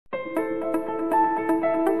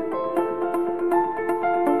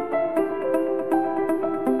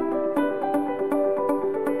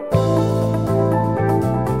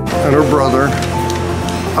brother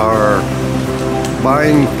are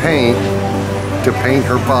buying paint to paint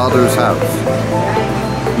her father's house.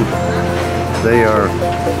 They are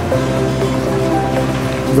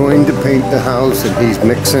going to paint the house and he's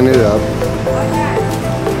mixing it up.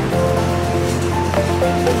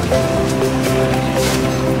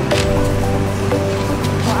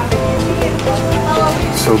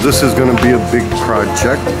 So this is going to be a big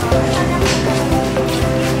project.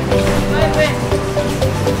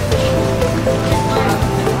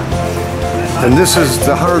 And this is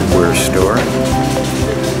the hardware store.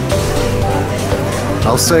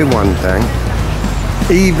 I'll say one thing.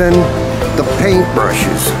 Even the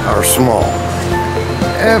paintbrushes are small.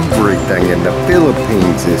 Everything in the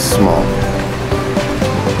Philippines is small.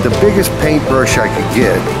 The biggest paintbrush I could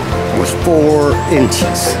get was 4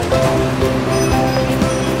 inches.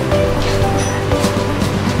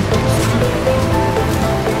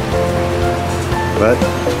 But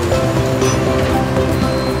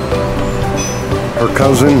her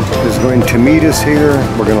cousin is going to meet us here.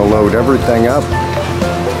 We're going to load everything up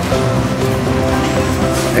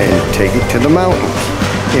and take it to the mountains.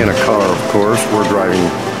 In a car, of course. We're driving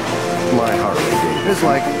my Harley. It's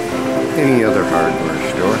like any other hardware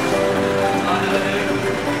store.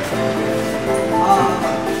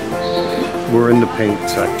 We're in the paint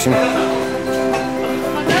section.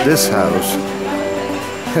 This house,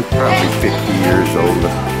 probably 50 years old,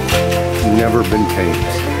 never been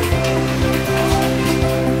painted.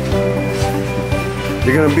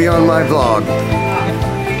 You're gonna be on my vlog.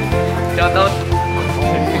 Shout out.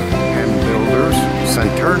 And Builders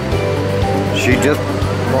Center. She just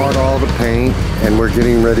bought all the paint and we're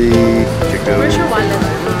getting ready to go Where's your wallet?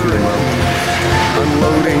 to the mountain.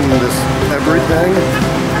 Unloading this everything.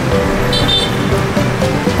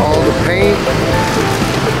 All the paint.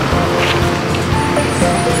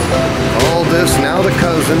 All this. Now the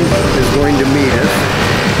cousin is going to meet us.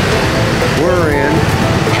 We're in,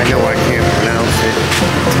 I know I can't pronounce it,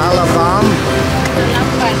 Taliban?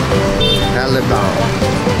 Taliban.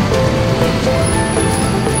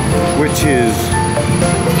 Which is,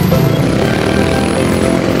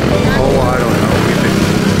 oh, I don't know,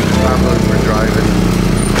 we're driving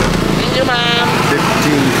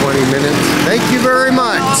 15, 20 minutes. Thank you very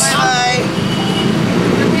much. Bye.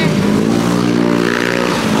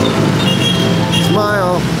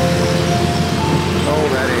 Smile. Oh,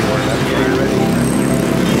 that ain't one. That's pretty ready.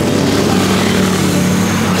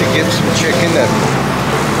 To get some chicken and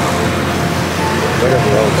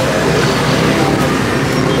whatever else that is.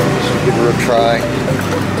 So give her a try.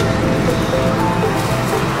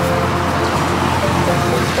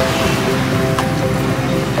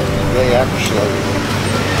 They actually,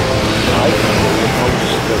 I can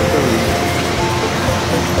post the food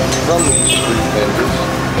from these street vendors.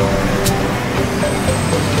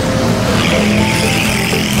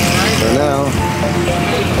 So now,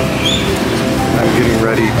 I'm getting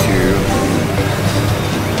ready to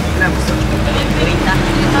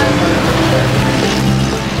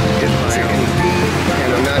get my chicken feet, and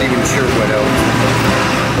I'm not even sure what else.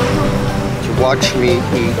 To watch me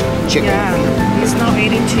eat chicken. Yeah, he's now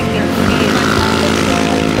eating chicken feet.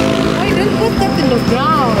 Why don't put that in the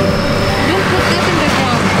ground? Don't put that in the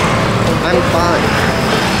ground. I'm fine.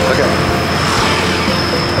 Okay.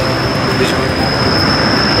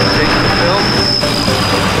 Take the film.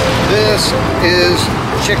 This is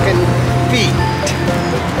chicken feet.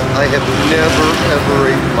 I have never ever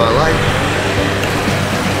eaten in my life.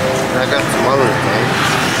 I got some other things.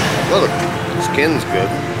 Well, the skin's good.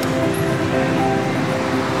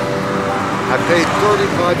 I paid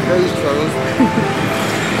 35 pesos.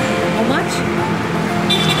 How much?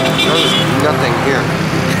 There's nothing here.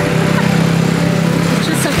 It's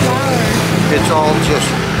just a flower. It's all just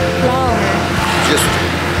Flower.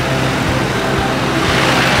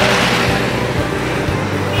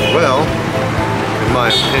 Well, in my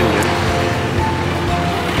opinion,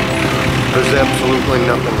 there's absolutely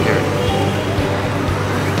nothing here.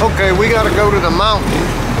 Okay, we gotta go to the mountain.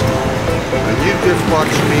 And you just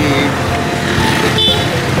watch me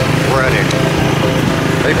bread it.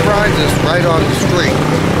 They fry this right on the street.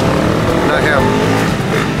 And I have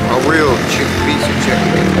a real piece of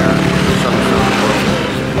chicken in there. Some sort of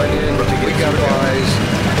but we got rise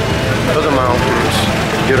to the mountains,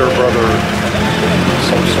 get her brother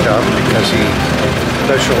some stuff because he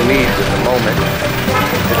special needs at the moment.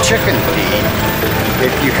 The chicken feed,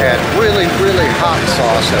 if you had really, really hot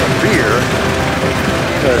sauce and a beer,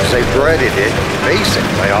 because they breaded it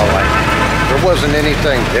basically all like, there wasn't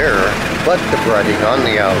anything there but the breading on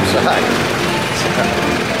the outside.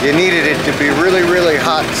 You needed it to be really, really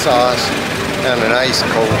hot sauce and an ice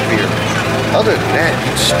cold beer. Other than that,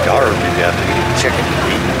 you'd starve to death to get chicken to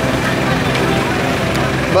eat.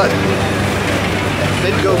 But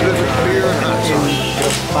they'd go good with beer and hot sauce.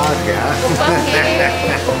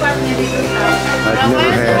 I've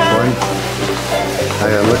never had one.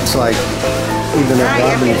 It looks like even at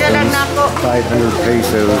Robinson's, 500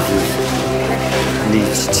 pesos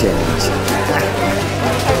needs change.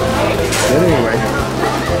 But anyway,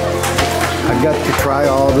 I've got to try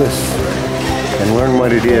all this and learn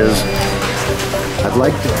what it is. I'd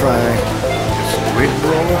like to try squid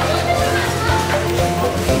roll.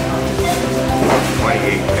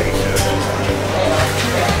 28 pesos.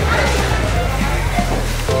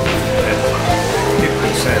 That's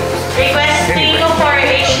 50 cents. Request bingo for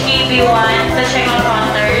HDB1 sa check out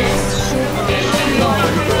counters.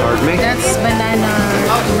 Pardon me? That's banana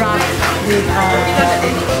wrap with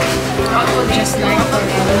just like for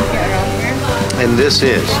lumpia around here. And this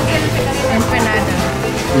is? Empanada.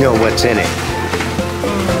 You know what's in it?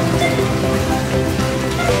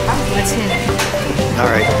 What's in it? All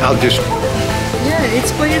right, I'll just... Yeah,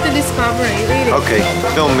 it's for you to discover. Read it. Okay,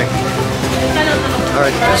 film me. All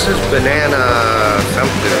right, this is banana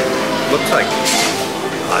something. Looks like,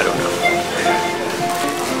 I don't know.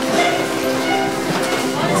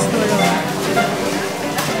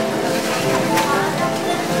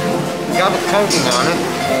 Got a coating on it.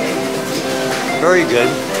 Very good.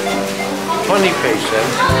 20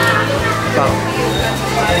 pesos. About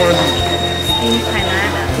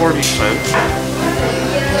 40 cents.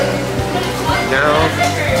 Now,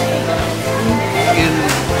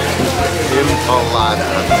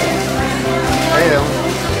 empalada. And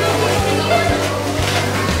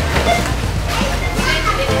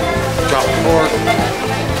got pork,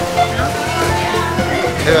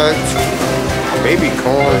 carrots, baby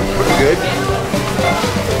corn, pretty good.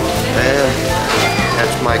 And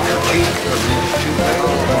that's my critique of these two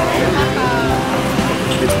things.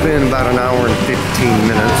 It's been about an hour and 15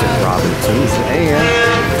 minutes at Robinson's,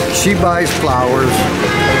 and she buys flowers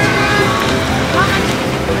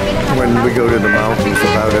when we go to the mountains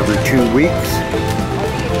about every 2 weeks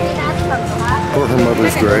for her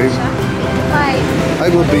mother's grave. I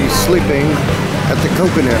will be sleeping at the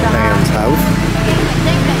Coconut Man's house.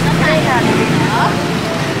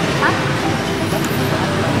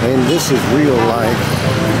 And this is real life.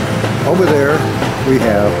 Over there we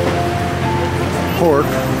have pork.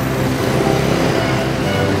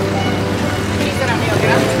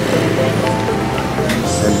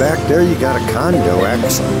 And back there you got a condo,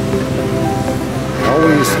 actually.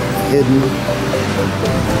 Always hidden.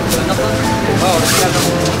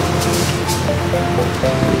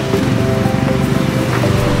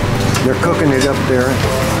 They're cooking it up there.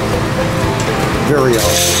 Very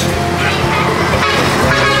awesome.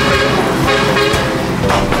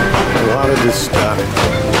 A lot of this stuff.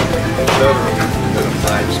 A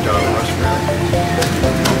 5-star restaurant.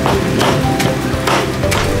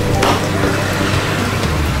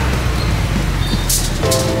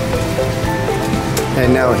 And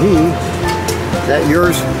now is that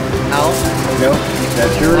yours? No. No,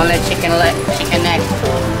 that's yours? Only chicken neck.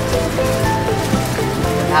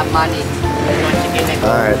 Have money. You want chicken neck?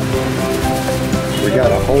 Alright. We got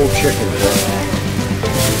a whole chicken here.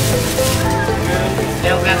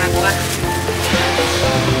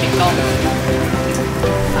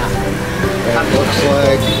 And it looks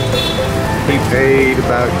like he paid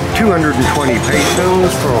about 220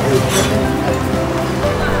 pesos for a whole chicken.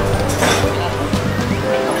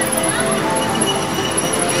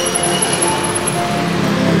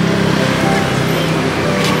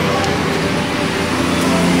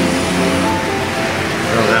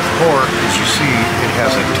 Pork, as you see, it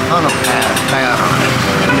has a ton of fat on it,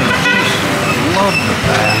 and they just love the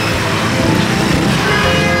fat.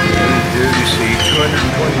 And here you see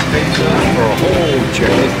 220 pesos for a whole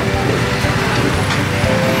chicken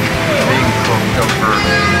being cooked over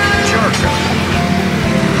charcoal.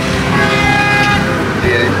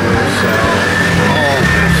 It will sell all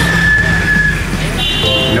this,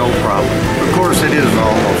 no problem. Of course, it is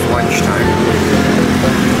almost lunchtime.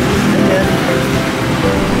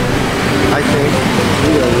 I think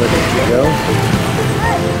we are ready to go.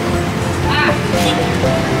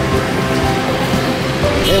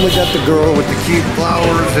 And we got the girl with the cute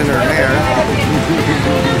flowers in her hair.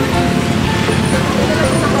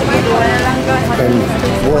 And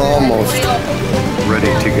we're almost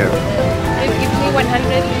ready to go. Give me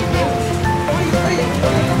 100.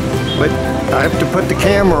 But I have to put the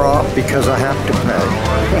camera off because I have to pay.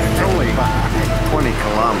 It's only 20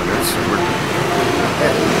 kilometers, so we're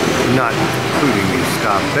not including these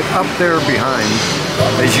stops. But up there behind,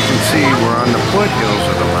 as you can see, we're on the foothills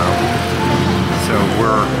of the mountain. So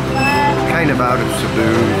we're kind of out of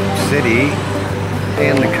Cebu City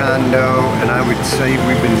and the condo, and I would say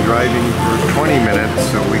we've been driving for 20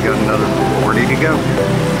 minutes, so we got another 40 to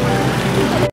go.